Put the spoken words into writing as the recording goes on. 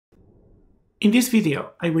In this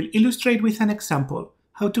video, I will illustrate with an example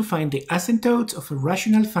how to find the asymptotes of a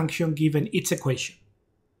rational function given its equation.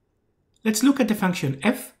 Let's look at the function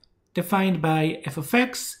f, defined by f of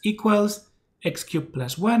x equals x cubed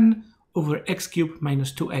plus 1 over x cubed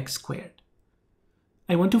minus 2x squared.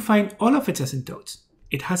 I want to find all of its asymptotes.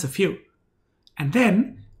 It has a few. And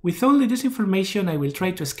then, with only this information, I will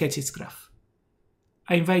try to sketch its graph.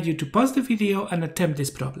 I invite you to pause the video and attempt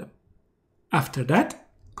this problem. After that,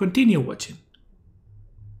 continue watching.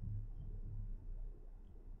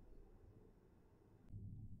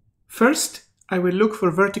 First, I will look for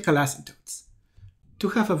vertical asymptotes. To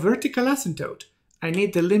have a vertical asymptote, I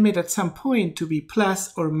need the limit at some point to be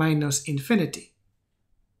plus or minus infinity.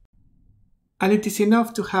 And it is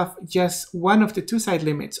enough to have just one of the two side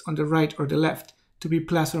limits on the right or the left to be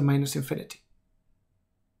plus or minus infinity.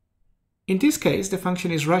 In this case, the function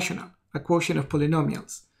is rational, a quotient of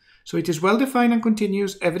polynomials, so it is well defined and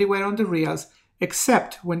continuous everywhere on the reals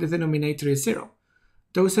except when the denominator is 0.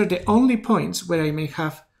 Those are the only points where I may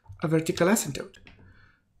have a vertical asymptote.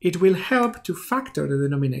 It will help to factor the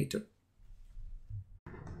denominator.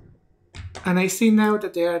 And I see now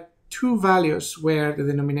that there are two values where the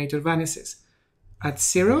denominator vanishes, at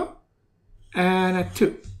 0 and at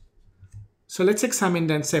 2. So let's examine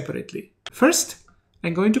them separately. First,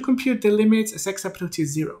 I'm going to compute the limits as x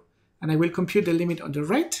approaches 0, and I will compute the limit on the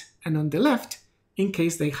right and on the left in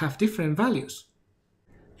case they have different values.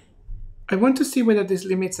 I want to see whether these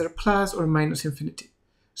limits are plus or minus infinity.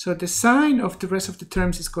 So the sign of the rest of the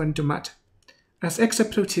terms is going to matter. As x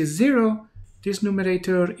approaches 0, this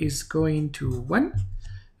numerator is going to 1,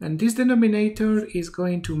 and this denominator is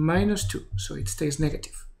going to minus 2, so it stays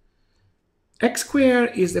negative. X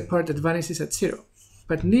squared is the part that vanishes at 0,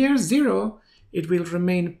 but near 0, it will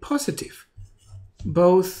remain positive,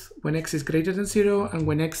 both when x is greater than 0 and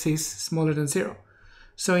when x is smaller than 0.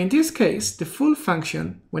 So in this case, the full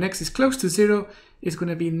function, when x is close to 0, is going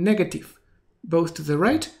to be negative, both to the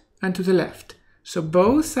right and to the left. So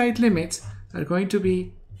both side limits are going to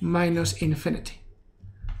be minus infinity.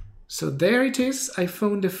 So there it is, I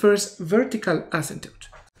found the first vertical asymptote.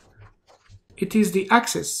 It is the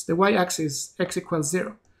axis, the y-axis, x equals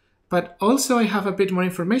 0. But also I have a bit more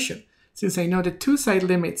information. Since I know the two side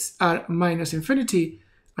limits are minus infinity,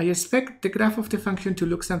 I expect the graph of the function to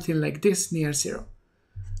look something like this near 0.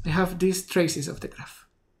 I have these traces of the graph.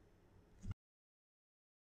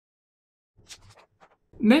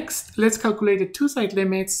 Next, let's calculate the two side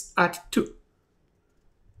limits at 2.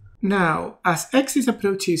 Now, as x is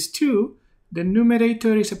approaches 2, the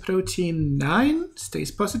numerator is approaching 9,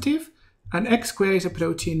 stays positive, and x squared is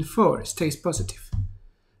approaching 4, stays positive.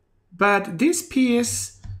 But this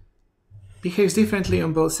piece behaves differently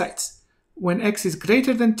on both sides. When x is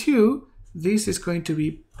greater than 2, this is going to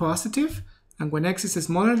be positive, and when x is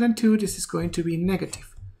smaller than 2, this is going to be negative.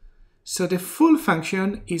 So the full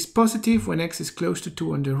function is positive when x is close to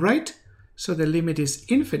 2 on the right, so the limit is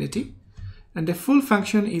infinity, and the full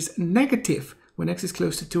function is negative when x is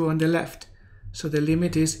close to 2 on the left, so the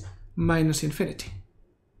limit is minus infinity.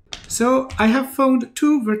 So I have found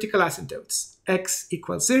two vertical asymptotes, x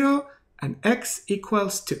equals 0 and x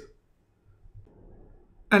equals 2.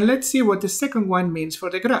 And let's see what the second one means for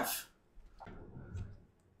the graph.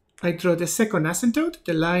 I draw the second asymptote,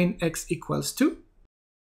 the line x equals 2.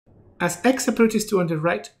 As x approaches 2 on the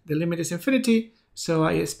right, the limit is infinity, so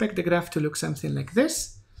I expect the graph to look something like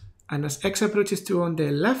this. And as x approaches 2 on the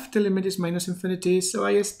left, the limit is minus infinity, so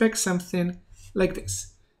I expect something like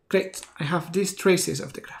this. Great, I have these traces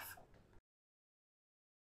of the graph.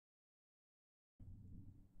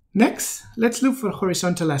 Next, let's look for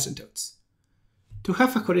horizontal asymptotes. To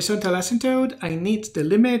have a horizontal asymptote, I need the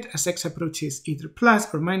limit as x approaches either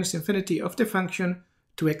plus or minus infinity of the function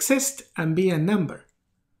to exist and be a number.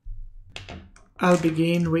 I'll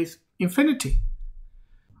begin with infinity.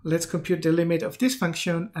 Let's compute the limit of this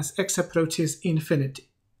function as x approaches infinity.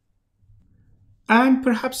 And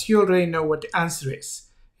perhaps you already know what the answer is.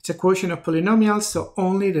 It's a quotient of polynomials, so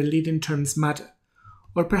only the leading terms matter.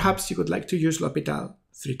 Or perhaps you would like to use L'Hopital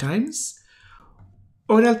 3 times.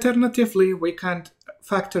 Or alternatively, we can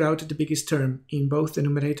factor out the biggest term in both the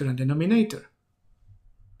numerator and denominator.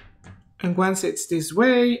 And once it's this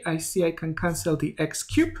way, I see I can cancel the x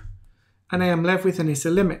cubed, and I am left with an easy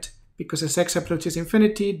limit, because as x approaches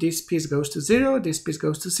infinity, this piece goes to 0, this piece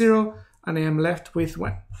goes to 0, and I am left with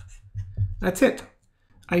 1. That's it.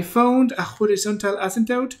 I found a horizontal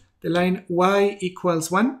asymptote, the line y equals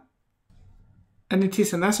 1, and it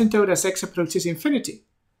is an asymptote as x approaches infinity.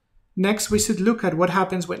 Next, we should look at what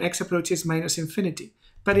happens when x approaches minus infinity.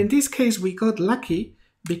 But in this case, we got lucky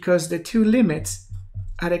because the two limits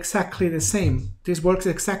are exactly the same. This works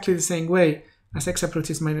exactly the same way as x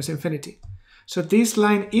approaches minus infinity. So this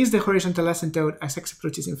line is the horizontal asymptote as x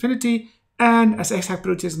approaches infinity and as x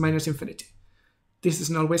approaches minus infinity. This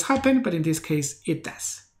doesn't always happen, but in this case it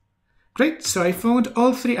does. Great, so I found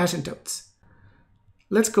all three asymptotes.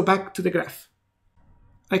 Let's go back to the graph.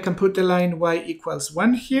 I can put the line y equals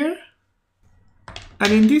 1 here.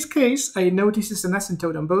 And in this case, I know this is an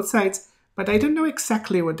asymptote on both sides, but I don't know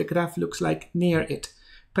exactly what the graph looks like near it.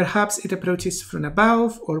 Perhaps it approaches from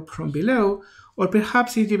above or from below, or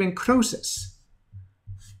perhaps it even crosses.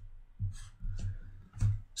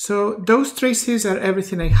 So those traces are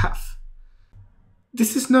everything I have.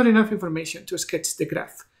 This is not enough information to sketch the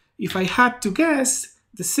graph. If I had to guess,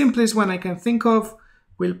 the simplest one I can think of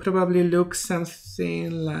will probably look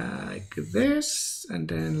something like this, and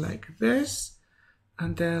then like this,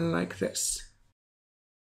 and then like this.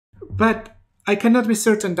 But I cannot be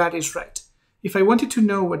certain that is right. If I wanted to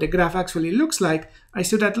know what the graph actually looks like, I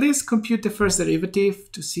should at least compute the first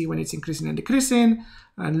derivative to see when it's increasing and decreasing,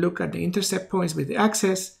 and look at the intercept points with the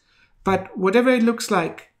axis. But whatever it looks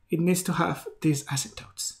like, it needs to have these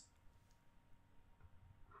asymptotes.